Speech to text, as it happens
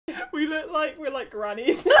look like we're like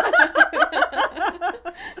grannies.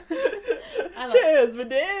 Cheers, my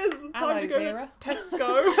dears. Time to go to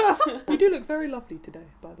Tesco. You do look very lovely today,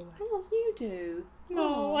 by the way. Oh, you do.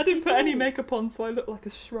 Oh, I didn't put any makeup on, so I look like a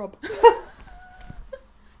shrub.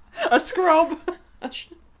 A scrub. A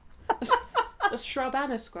shrub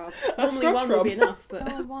and a scrub. A Normally scrub one shrub. would be enough, but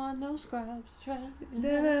I want no scrubs. From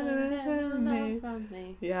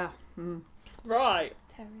me. Yeah. Right.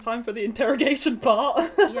 Terry. Time for the interrogation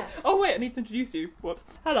part. Yes. Oh wait, I need to introduce you. Whoops.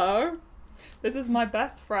 Hello. This is my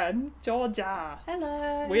best friend, Georgia.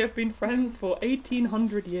 Hello. We have been friends for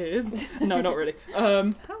 1800 years. No, not really. How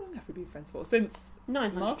long have we been friends for? Since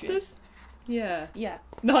 900 Masters? years. Yeah. Yeah.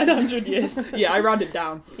 900 years. Yeah, I rounded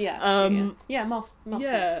down. Yeah. Masters.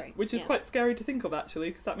 Yeah, Great. which is quite scary to think of actually,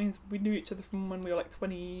 because that means we knew each other from when we were like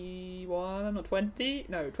 21 or 20?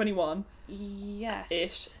 No, 21. Yes.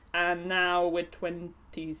 Ish. And now we're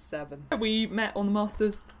 27. We met on the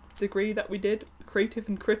master's degree that we did, creative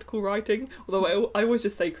and critical writing. Although I always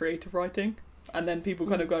just say creative writing, and then people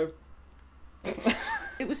kind of go...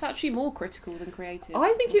 It was actually more critical than creative.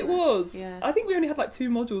 I think it was. Yeah. I think we only had like 2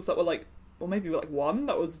 modules that were like, or maybe like 1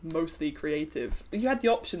 that was mostly creative. You had the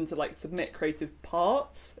option to like submit creative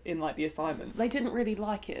parts in like the assignments. They didn't really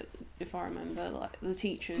like it, if I remember, like the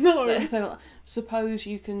teachers. No. They were like, suppose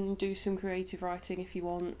you can do some creative writing if you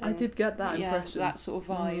want. I did get that impression. That sort of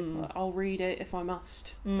vibe. Like, I'll read it if I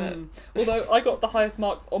must. But although I got the highest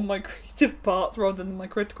marks on my creative parts rather than my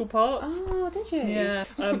critical parts. Oh, did you? Yeah.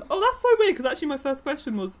 Oh, that's so weird, because actually my first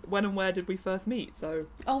question was when and where did we first meet? So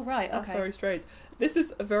Oh, right. that's Okay. very strange. This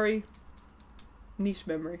is a very niche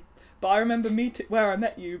memory, but I remember where I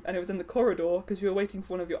met you, and it was in the corridor because you were waiting for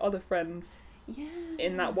one of your other friends. Yeah.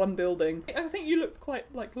 In that one building. I think you looked quite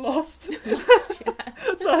like lost. Yeah.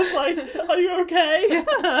 So I was like, are you okay?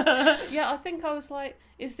 Yeah, I think I was like,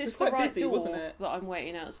 is this It's the quite right busy, door wasn't it? that I'm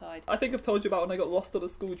waiting outside? I think I've told you about when I got lost on a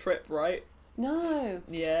school trip, right? No.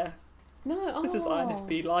 Yeah. No. This is Oh.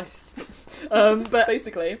 INFP life. But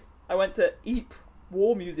basically, I went to Ypres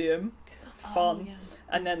War Museum. Fun. Oh, yeah.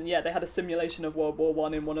 And then, yeah, they had a simulation of World War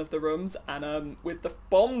One in one of the rooms, and with the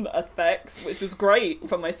bomb effects, which was great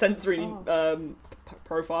for my sensory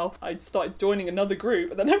profile, I started joining another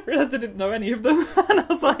group, and then I realised I didn't know any of them, and I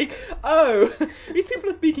was like, oh, these people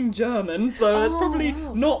are speaking German, so it's probably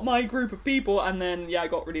not my group of people, and then, yeah, I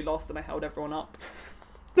got really lost, and I held everyone up.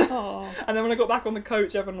 Oh. And then when I got back on the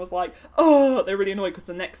coach, everyone was like, oh, they're really annoyed, because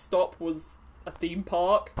the next stop was a theme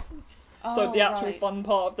park. So the actual fun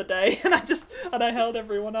part of the day, and I held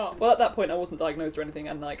everyone up. Well, at that point I wasn't diagnosed or anything,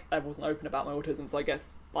 and like I wasn't open about my autism, so I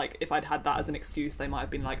guess like if I'd had that as an excuse, they might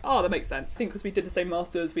have been like, oh, that makes sense. I think because we did the same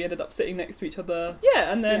masters, we ended up sitting next to each other.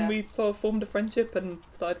 Yeah, and then we sort of formed a friendship and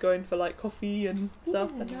started going for like coffee and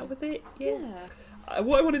stuff, and that was it. Yeah.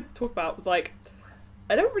 What I wanted to talk about was like,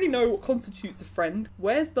 I don't really know what constitutes a friend.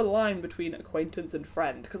 Where's the line between acquaintance and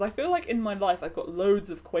friend? Because I feel like in my life I've got loads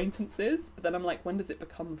of acquaintances, but then I'm like, when does it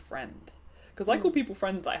become a friend? Because I call people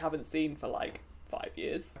friends that I haven't seen for like 5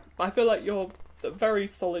 years. I feel like you're a very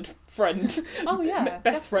solid friend. Oh yeah,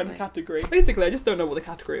 Best friend category. Basically, I just don't know what the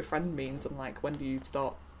category of friend means, and like when do you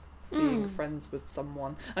start being friends with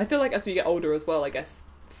someone? And I feel like as we get older as well, I guess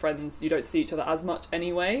friends, you don't see each other as much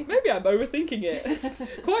anyway. Maybe I'm overthinking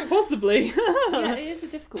it. Quite possibly. Yeah, it is a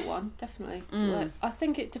difficult one, definitely. Like, I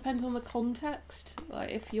think it depends on the context. Like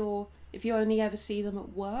if you only ever see them at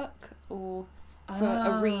work or for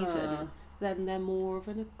a reason, then they're more of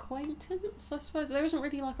an acquaintance, I suppose. There isn't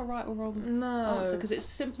really like a right or wrong answer, because it's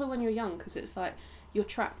simpler when you're young, because it's like you're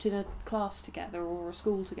trapped in a class together or a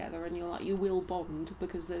school together, and you're like, you will bond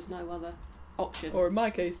because there's no other option. Or in my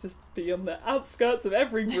case, just be on the outskirts of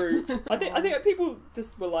every group. I think like, people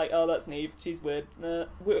just were like, oh, that's Neve, she's weird. We're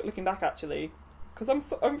looking back actually, because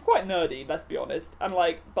I'm quite nerdy, let's be honest, and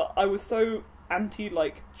like, but I was so anti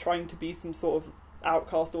like trying to be some sort of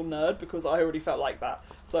outcast or nerd, because I already felt like that.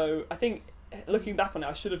 So I think looking back on it,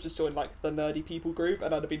 I should have just joined like the nerdy people group,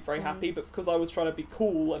 and I'd have been very happy. But because I was trying to be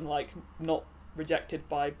cool and like not rejected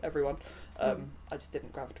by everyone, I just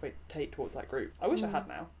didn't gravitate towards that group. I wish I had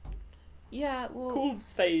now. Yeah, well, cool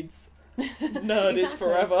fades. Nerd is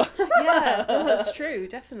forever. Yeah, well, that's true,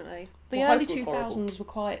 definitely. The early 2000s horrible. were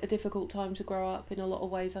quite a difficult time to grow up in a lot of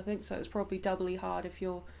ways, I think, so it's probably doubly hard if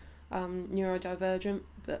you're neurodivergent,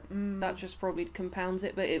 but that just probably compounds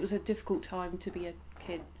it. But it was a difficult time to be a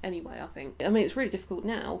kid anyway, I think. I mean, it's really difficult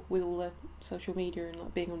now with all the social media and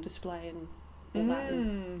like being on display and all that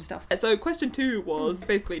and stuff. So question 2 was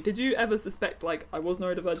basically, did you ever suspect like I was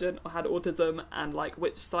neurodivergent or had autism, and like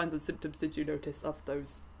which signs and symptoms did you notice of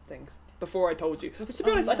those things before I told you? Which, to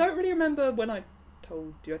be honest, I don't really remember when I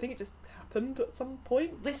told you. I think it just happened at some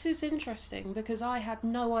point. This is interesting because I had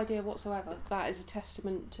no idea whatsoever. That is a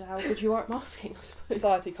testament to how good you are at masking, I suppose.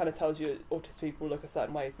 Society kind of tells you autistic people look a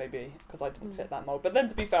certain ways, maybe, because I didn't fit that mould. But then,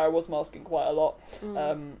 to be fair, I was masking quite a lot.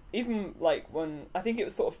 Even like when, I think it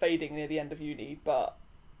was sort of fading near the end of uni, but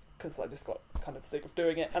because I just got kind of sick of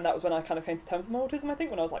doing it. And that was when I kind of came to terms with my autism, I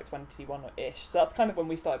think, when I was like 21-ish. So that's kind of when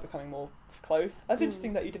we started becoming more close. That's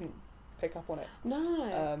interesting that you didn't pick up on it.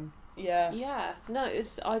 No. Yeah. No,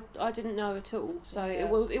 I didn't know at all. So it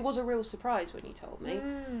was a real surprise when you told me.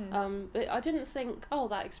 But I didn't think, oh,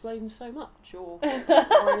 that explains so much or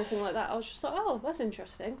anything like that. I was just like, oh, that's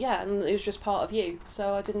interesting. Yeah, and it was just part of you.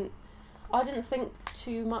 So I didn't think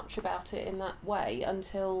too much about it in that way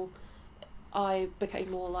until I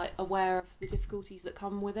became more like aware of the difficulties that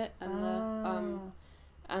come with it and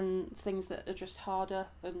and things that are just harder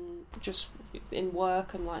and just in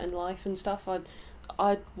work and like in life and stuff.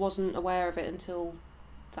 I wasn't aware of it until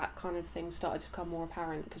that kind of thing started to become more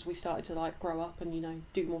apparent because we started to like grow up and, you know,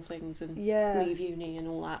 do more things and leave uni and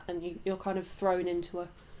all that, and you're kind of thrown into a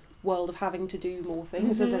world of having to do more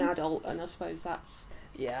things as an adult, and I suppose that's...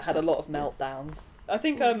 Yeah, I had a lot of meltdowns. I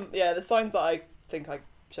think, the signs that I think I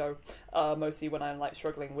show are mostly when I'm like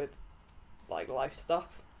struggling with like life stuff.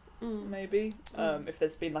 Maybe if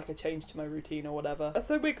there's been like a change to my routine or whatever.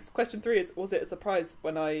 So question 3 is, was it a surprise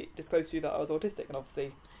when I disclosed to you that I was autistic? And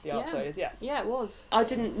obviously the answer is yes. Yeah, it was. I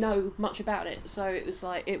didn't know much about it, so it was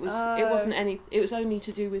like it was only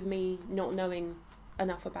to do with me not knowing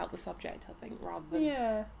enough about the subject, I think, rather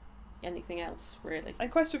than anything else really.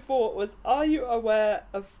 And question 4 was, are you aware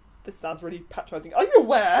of, this sounds really patronising, are you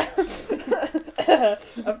aware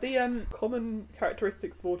of the common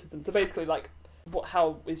characteristics of autism? So basically, like,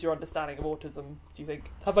 how is your understanding of autism, do you think?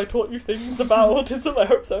 Have I taught you things about autism? I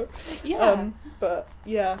hope so. Yeah. But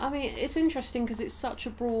yeah. I mean, it's interesting because it's such a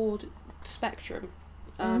broad spectrum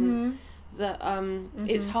that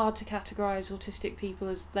it's hard to categorise autistic people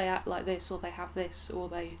as they act like this or they have this or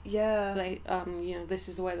they this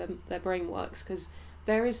is the way their brain works, because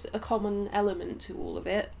there is a common element to all of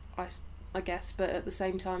it, I guess, but at the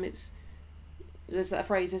same time there's that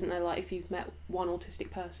phrase, isn't there, like, if you've met one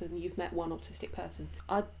autistic person, you've met one autistic person.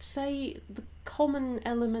 I'd say the common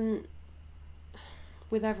element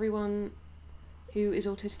with everyone who is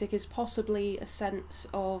autistic is possibly a sense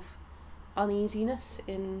of uneasiness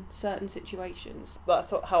in certain situations.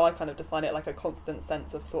 That's how I kind of define it, like a constant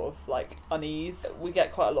sense of sort of like unease. We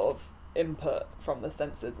get quite a lot of input from the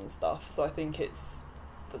senses and stuff, so I think it's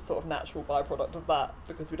the sort of natural byproduct of that,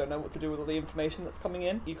 because we don't know what to do with all the information that's coming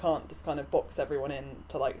in. You can't just kind of box everyone in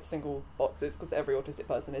to like single boxes, because every autistic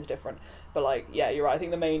person is different. But like, yeah, you're right, I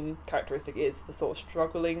think the main characteristic is the sort of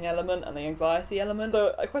struggling element and the anxiety element.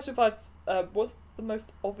 So question 5 what's the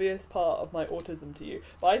most obvious part of my autism to you?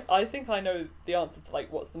 But I think I know the answer to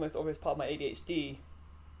like what's the most obvious part of my ADHD,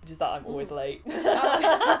 which is that I'm always late.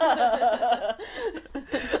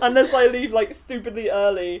 Unless I leave like stupidly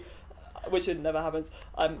early, which it never happens,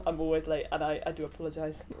 I'm always late, and I do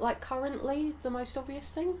apologise. Like currently the most obvious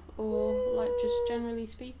thing, or like just generally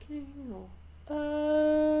speaking, or?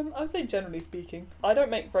 I would say generally speaking. I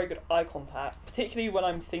don't make very good eye contact, particularly when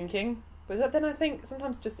I'm thinking, but then I think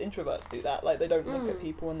sometimes just introverts do that, like they don't look at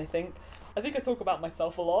people when they think. I think I talk about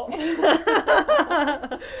myself a lot.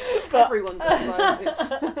 But everyone does.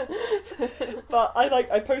 But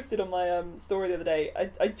I posted on my story the other day,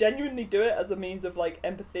 I genuinely do it as a means of like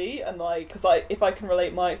empathy, and like, because if I can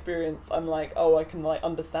relate my experience, I'm like, oh, I can like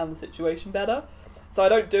understand the situation better. So I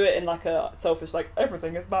don't do it in like a selfish, like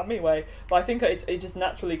everything is about me way, but I think it just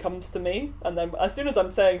naturally comes to me, and then as soon as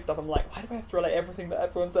I'm saying stuff, I'm like, why do I have to relate everything that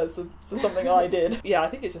everyone says to something I did? Yeah, I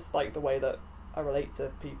think it's just like the way that I relate to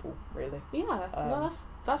people, really. Yeah, no,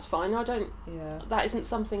 that's fine. I don't. Yeah. That isn't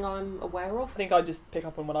something I'm aware of. I think I just pick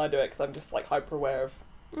up on when I do it because I'm just like hyper aware of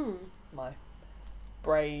my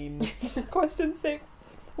brain. Question 6: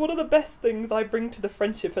 what are the best things I bring to the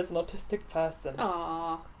friendship as an autistic person?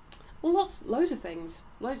 Well, loads of things.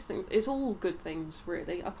 It's all good things,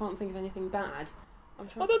 really. I can't think of anything bad.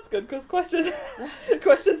 Oh, that's good, because question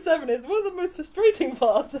 7 is, what are the most frustrating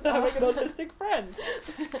parts of having an autistic friend?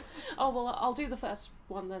 Oh, well, I'll do the first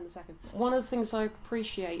one, then the second. One of the things I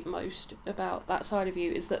appreciate most about that side of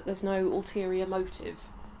you is that there's no ulterior motive,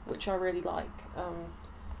 which I really like.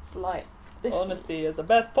 Like this. Honesty is the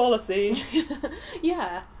best policy.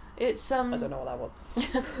 Yeah. It's I don't know what that was.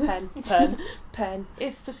 Pen.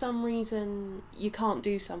 If for some reason you can't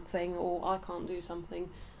do something, or I can't do something,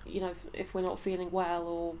 you know, if we're not feeling well,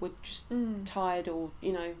 or we're just tired, or,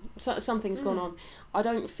 you know, something's gone on, I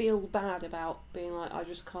don't feel bad about being like, I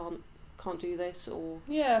just can't do this, or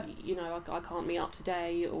you know, I can't meet up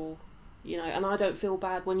today, or you know, and I don't feel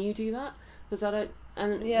bad when you do that, because I don't.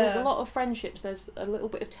 And with a lot of friendships, there's a little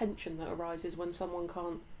bit of tension that arises when someone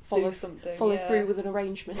can't follow through with an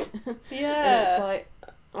arrangement. And it's like,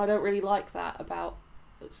 I don't really like that about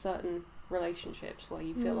certain relationships where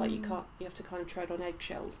you feel like you have to kind of tread on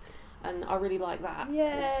eggshells, and I really like that.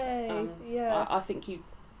 I think you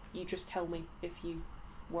just tell me if you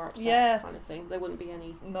were upset, kind of thing. There wouldn't be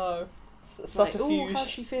any subterfuge. Oh, how does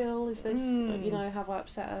she feel? Is this, you know, have I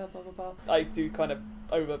upset her? Blah blah blah. I do kind of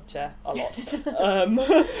overshare a lot,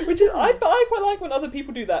 which is I quite like when other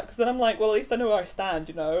people do that, because then I'm like, well, at least I know where I stand,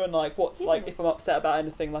 you know, and like what's like if I'm upset about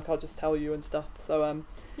anything, like I'll just tell you and stuff. So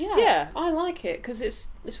I like it because it's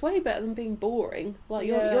way better than being boring. Like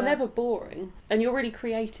you're never boring, and you're really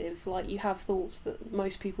creative. Like you have thoughts that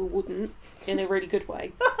most people wouldn't, in a really good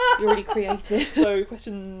way. You're really creative. So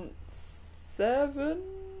question 7.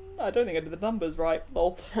 I don't think I did the numbers right.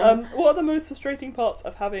 Lol. What are the most frustrating parts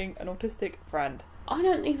of having an autistic friend? I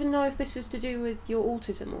don't even know if this is to do with your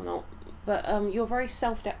autism or not, but you're very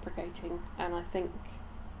self-deprecating, and I think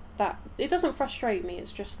that it doesn't frustrate me.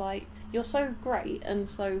 It's just like you're so great and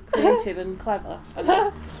so creative and clever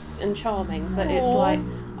and charming that it's like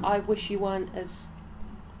I wish you weren't as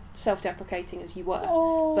self-deprecating as you were.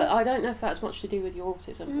 But I don't know if that's much to do with your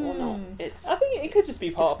autism or not. I think it could just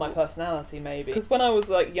be part of my personality, maybe, because when I was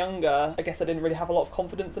like younger, I guess I didn't really have a lot of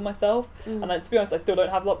confidence in myself, and to be honest, I still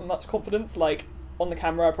don't have much confidence. Like on the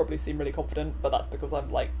camera I probably seem really confident, but that's because I'm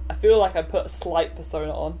like, I feel like I put a slight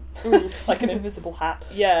persona on, like an invisible hat.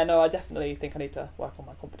 I definitely think I need to work on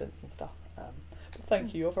my confidence and stuff.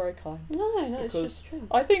 Thank you, you're very kind. No, it's just true.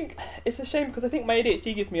 I think it's a shame because I think my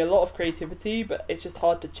ADHD gives me a lot of creativity, but it's just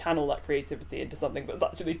hard to channel that creativity into something that's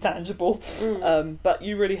actually tangible. But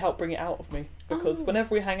you really help bring it out of me, because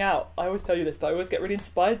whenever we hang out, I always tell you this, but I always get really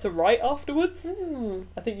inspired to write afterwards.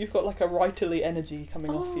 I think you've got like a writerly energy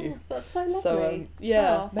coming off you. That's so lovely.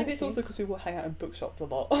 So maybe it's also because we hang out in bookshops a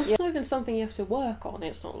lot. It's not even something you have to work on.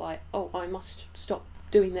 It's not like, oh, I must stop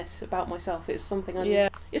doing this about myself. It's something I need.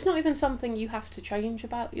 It's not even something you have to change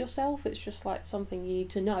about yourself. It's just like something you need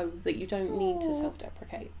to know, that you don't need to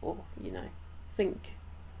self-deprecate or, you know, think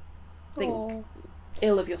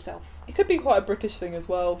ill of yourself. It could be quite a British thing as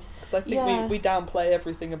well, because I think we downplay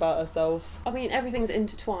everything about ourselves. I mean, everything's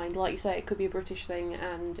intertwined. Like you say, it could be a British thing,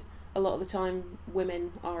 and a lot of the time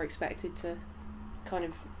women are expected to kind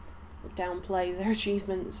of downplay their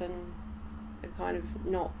achievements and kind of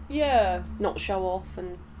not show off,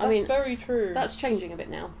 and I mean, very true. That's changing a bit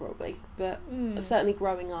now, probably, but certainly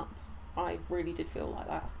growing up, I really did feel like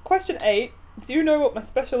that. Question 8: do you know what my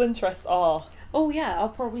special interests are? Oh yeah, I'll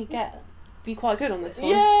probably be quite good on this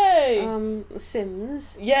one. Yay!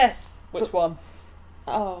 Sims. Yes. Which one?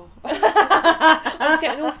 Oh, I was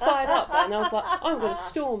getting all fired up then. I was like, I'm going to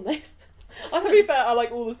storm this. To be fair, I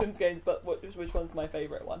like all the Sims games, but which one's my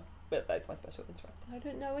favourite one? But that's my special interest. I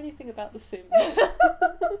don't know anything about The Sims.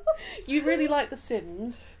 You really like The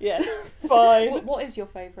Sims? Yes, fine. What is your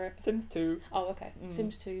favourite? Sims 2. Oh, okay.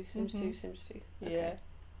 Sims 2, Sims 2, Sims 2. Okay. Yeah.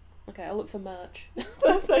 Okay, I'll look for merch.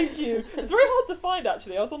 Thank you. It's very hard to find,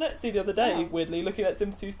 actually. I was on Etsy the other day, weirdly, looking at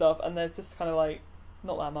Sims 2 stuff, and there's just kind of like,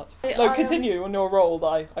 not that much. Continue on your roll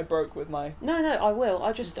that I broke with my... No, I will.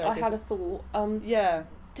 I had a thought.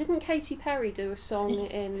 Didn't Katy Perry do a song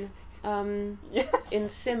in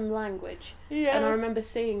Sim language? Yeah. And I remember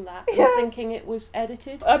seeing that and thinking it was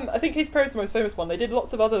edited. I think Katy Perry's the most famous one. They did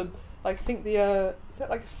lots of other, I think is that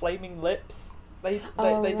like Flaming Lips? They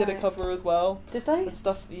did a cover as well. Did they? And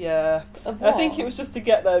stuff, yeah. I think it was just to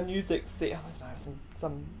get their music, I don't know,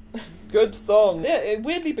 some good song. Yeah, it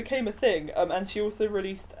weirdly became a thing. And she also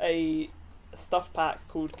released a stuff pack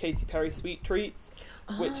called Katy Perry Sweet Treats,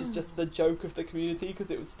 which is just the joke of the community, because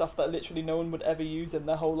it was stuff that literally no one would ever use in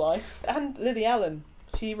their whole life. And Lily Allen,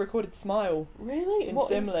 she recorded Smile. Really? In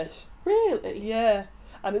Simlish. Really? Yeah.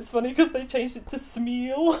 And it's funny because they changed it to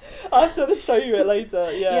Smeal. I'll have to show you it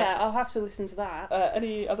later. Yeah. Yeah, I'll have to listen to that.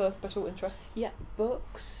 Any other special interests? Yeah,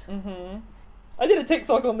 books. I did a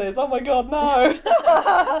TikTok on this. Oh my god, no!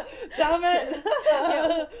 Damn it!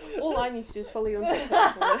 Yeah, all I need to do is follow you on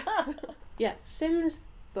TikTok. Yeah, Sims,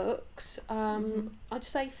 books. I'd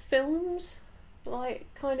say films, like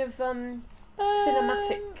kind of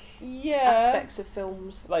cinematic aspects of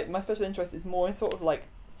films. Like my special interest is more in sort of like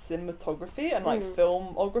cinematography and like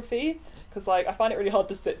filmography, because like I find it really hard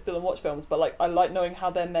to sit still and watch films, but like I like knowing how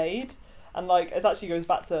they're made. And like it actually goes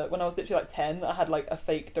back to when I was literally like 10. I had like a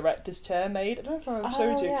fake director's chair made. I don't know if I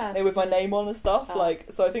showed you, with my name on and stuff. Like,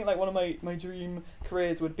 so I think like one of my dream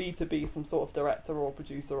careers would be to be some sort of director or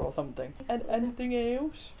producer or something. And anything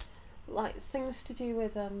else? like things to do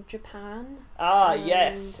with Japan.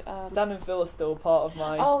 Yes. Dan and Phil are still part of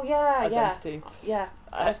my identity. Yeah.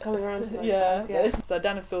 I was coming around to those yeah. guys, yeah. So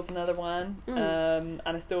Dan and Phil's another one, and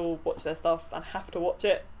I still watch their stuff and have to watch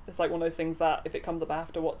it. It's like one of those things that if it comes up, I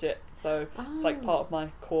have to watch it. So it's like part of my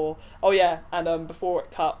core. Oh yeah, and before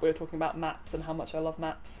it cut, we were talking about maps and how much I love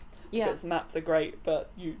maps. Yeah. Because maps are great, but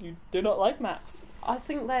you do not like maps. I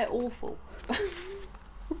think they're awful.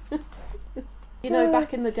 You know,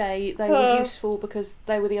 back in the day, they were useful because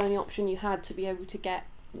they were the only option you had to be able to get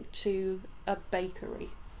to a bakery.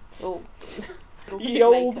 Or Ye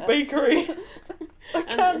old bakery. A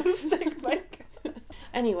candlestick maker.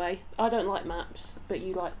 Anyway, I don't like maps, but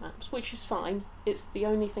you like maps, which is fine. It's the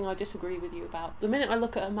only thing I disagree with you about. The minute I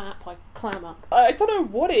look at a map, I clam up. I don't know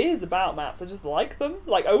what it is about maps, I just like them.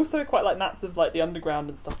 Like, I also quite like maps of, like, the underground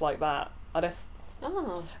and stuff like that. I just...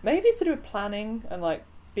 Maybe it's to do with planning and, like,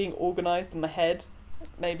 being organised in my head,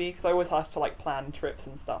 maybe, because I always have to, like, plan trips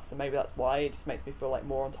and stuff, so maybe that's why it just makes me feel, like,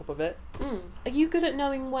 more on top of it. Are you good at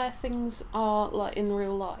knowing where things are, like, in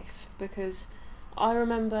real life? Because I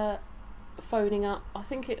remember phoning up, I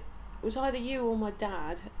think it was either you or my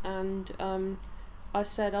dad, and I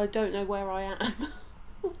said I don't know where I am.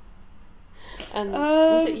 And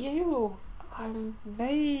was it you or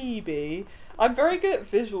maybe. I'm very good at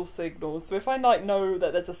visual signals, so if I like know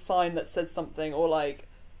that there's a sign that says something, or like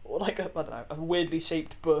I don't know, a weirdly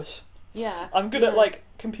shaped bush, I'm good at like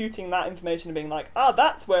computing that information and being like,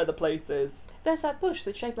 that's where the place is. There's that bush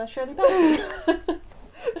that's shaped like Shirley Bassey.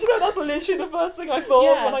 Do you know, that's literally the first thing I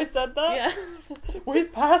thought when I said that? Yeah.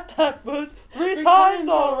 We've passed that bush three times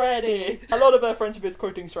already. A lot of her friendship is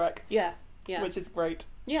quoting Shrek. Yeah. Which is great.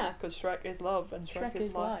 Yeah. Because Shrek is love and Shrek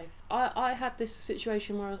is life. I had this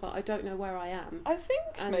situation where I was like, I don't know where I am. I think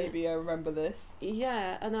maybe I remember this.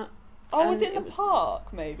 Yeah, and was it in the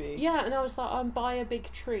park, maybe? Yeah, and I was like, I'm by a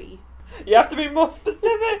big tree. You have to be more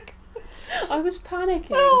specific. I was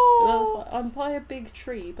panicking. And I was like, I'm by a big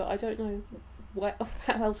tree, but I don't know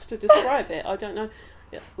how else to describe it. I don't know.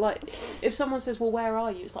 Like, if someone says, well, where are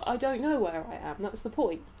you? It's like, I don't know where I am. That's the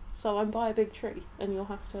point. So I'm by a big tree, and you'll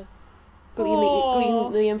have to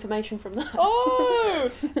glean the information from that.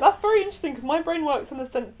 That's very interesting, because my brain works in the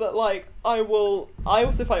sense that, like, I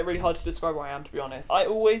also find it really hard to describe where I am, to be honest. I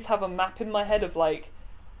always have a map in my head of, like,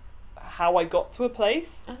 how I got to a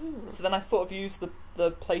place. So then I sort of use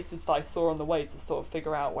the places that I saw on the way to sort of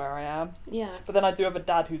figure out where I am. Yeah. But then I do have a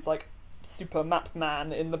dad who's, like, super map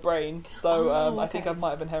man in the brain, so I think I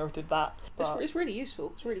might have inherited that. It's really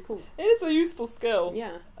useful. It's really cool. It is a useful skill.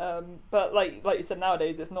 Yeah. But like you said,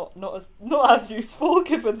 nowadays it's not as useful,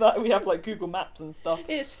 given that we have like Google Maps and stuff.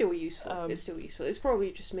 It's still useful. It's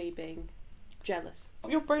probably just me being jealous.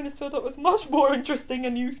 Your brain is filled up with much more interesting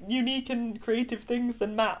and unique and creative things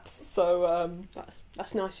than maps. So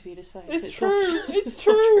that's nice of you to say. It's true. It's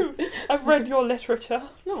true. I've read your literature.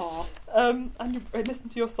 Aww. And I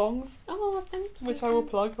listened to your songs. Oh, thank you. Which I will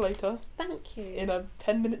plug later. Thank you. In a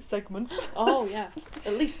 10-minute segment. Oh yeah,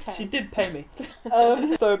 at least 10. She did pay me.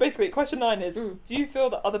 So basically, question 9 is: do you feel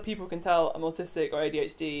that other people can tell I'm autistic or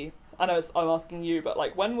ADHD? I know I'm asking you, but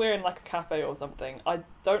like when we're in like a cafe or something, I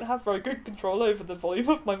don't have very good control over the volume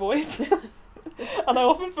of my voice. And I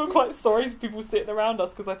often feel quite sorry for people sitting around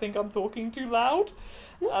us because I think I'm talking too loud.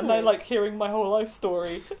 And I like hearing my whole life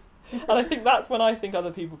story. And I think that's when I think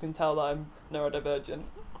other people can tell that I'm neurodivergent.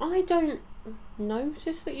 I don't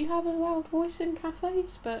notice that you have a loud voice in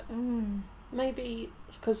cafes, but maybe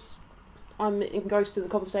because I'm engrossed in the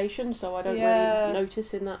conversation, so I don't really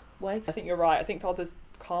notice in that way. I think you're right. I think others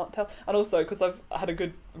can't tell, and also because I've had a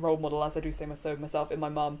good role model, as I do say myself, in my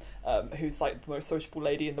mum, who's like the most sociable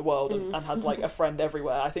lady in the world and has like a friend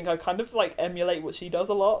everywhere. I think I kind of like emulate what she does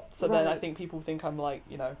a lot, so then I think people think I'm like,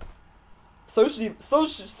 you know, sociable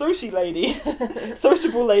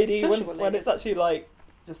lady when it's actually like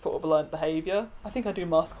just sort of a learned behaviour. I think I do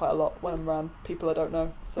mask quite a lot when I'm around people I don't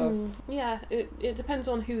know. So yeah, it depends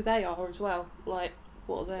on who they are as well, like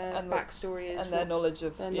what their backstory is and their knowledge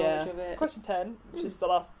of it. Question 10, which is the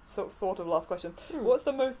last sort of last question. What's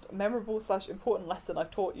the most memorable / important lesson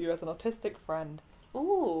I've taught you as an autistic friend?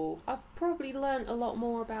 Oh, I've probably learnt a lot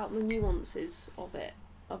more about the nuances of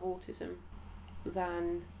autism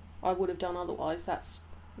than I would have done otherwise.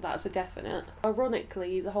 That's a definite.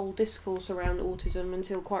 Ironically, the whole discourse around autism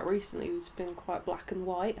until quite recently has been quite black and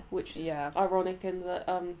white, which is ironic in that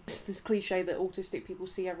it's this cliche that autistic people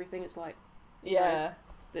see everything. It's like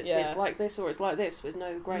it's like this or it's like this with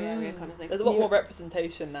no grey area kind of thing. There's a lot more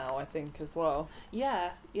representation now, I think, as well.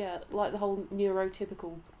 Yeah, like the whole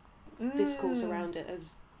neurotypical discourse around it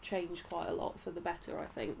has changed quite a lot for the better, I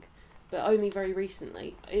think, but only very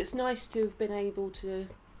recently. It's nice to have been able to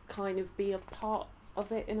kind of be a part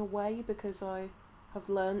of it in a way, because I have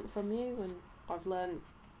learnt from you, and I've learnt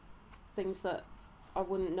things that I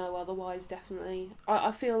wouldn't know otherwise, definitely.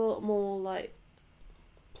 I feel a lot more, like,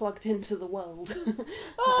 plugged into the world.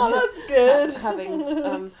 Oh, that's good.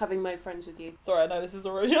 Having made friends with you. Sorry, I know this is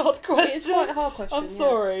a really hard question. It's quite a hard question. I'm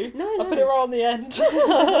sorry. No. I put it right on the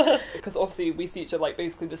end. Because obviously we see each other like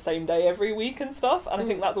basically the same day every week and stuff, and I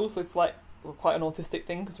think that's also quite an autistic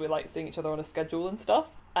thing, because we're like seeing each other on a schedule and stuff,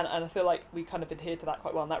 and I feel like we kind of adhere to that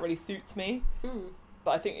quite well, and that really suits me.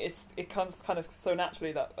 But I think it comes kind of so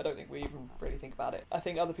naturally that I don't think we even really think about it. I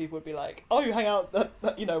think other people would be like, oh, you hang out at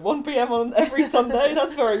 1 p.m. on every Sunday?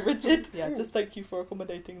 That's very rigid. Yeah, just thank you for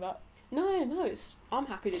accommodating that. No, I'm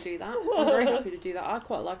happy to do that. I'm very happy to do that. I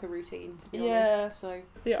quite like a routine, to be honest. So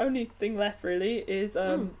the only thing left really is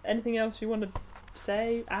anything else you want to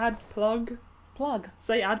say, add, plug?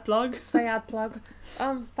 Say add, plug.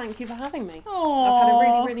 Thank you for having me. Aww. I've had a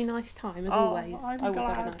really, really nice time, as always. I always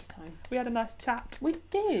glad. have a nice time. We had a nice chat. We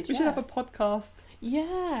did, We should have a podcast.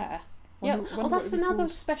 Yeah. That's another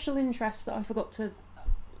special interest that I forgot to...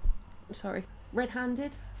 Sorry.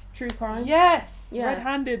 Red-handed? True crime? Yes! Yeah.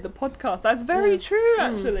 Red-handed, the podcast. That's very true,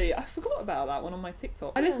 actually. I forgot about that one on my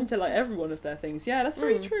TikTok. I listened to like every one of their things. Yeah, that's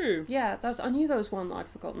very true. Yeah, I knew there was one that I'd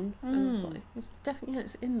forgotten. And I was like, it's definitely,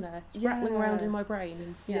 it's in there. It's rattling around in my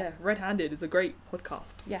brain. And, Red-handed is a great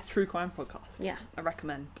podcast. Yes. True crime podcast. Yeah. I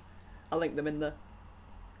recommend. I'll link them in the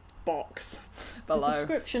box below. The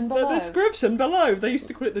description below. The description below. They used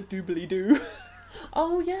to call it the doobly-doo.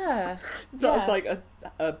 Oh, yeah. So that's like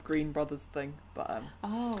a Green Brothers thing, but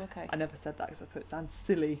oh, okay. I never said that because I thought it sounds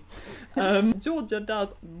silly. Georgia does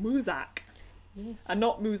Muzak. Yes. And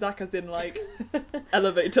not Muzak as in like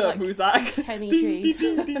elevator like Muzak. Kenny ding, G.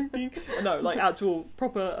 ding, ding, ding. No, like actual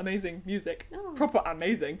proper amazing music. Oh. Proper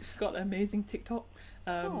amazing. She's got an amazing TikTok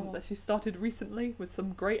that she started recently with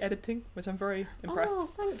some great editing, which I'm very impressed. Oh,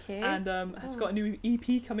 thank you. And has got a new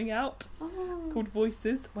EP coming out called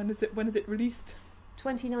Voices. When is it released?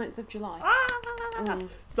 29th of July.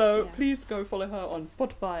 So please go follow her on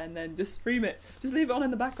Spotify and then just stream it. Just leave it on in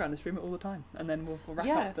the background and stream it all the time, and then we'll wrap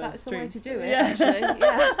up the that's streams. the way to do it. Actually,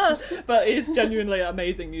 yeah. But it's genuinely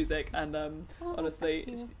amazing music, and honestly, thank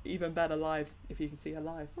you. it's even better live if you can see her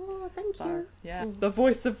live. Oh, thank you. Yeah, the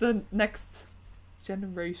voice of the next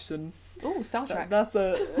generation. Oh, Star Trek. That's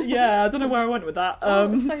I don't know where I went with that.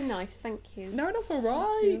 That's so nice. Thank you. No, that's all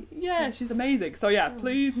right. Yeah, she's amazing. So yeah,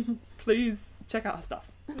 please check out her stuff.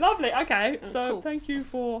 Lovely. Okay, so cool. Thank you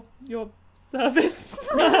for your service.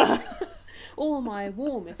 All my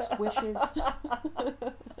warmest wishes.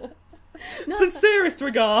 Sincerest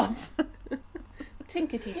regards.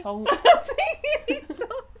 Tinkety tonk.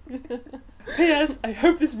 P.S. I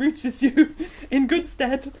hope this reaches you in good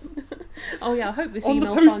stead. Oh yeah, I hope this on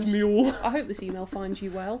email the post mule. I hope this email finds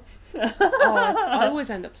you well. I always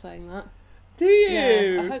end up saying that. Do you?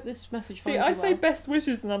 Yeah, I hope this message finds you well. See, I say best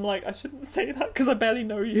wishes and I'm like, I shouldn't say that because I barely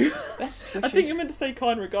know you. Best wishes. I think you're meant to say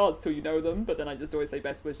kind regards till you know them, but then I just always say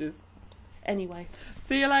best wishes. Anyway.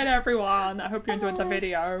 See you later, everyone. I hope you enjoyed the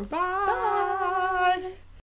video. Bye. Bye.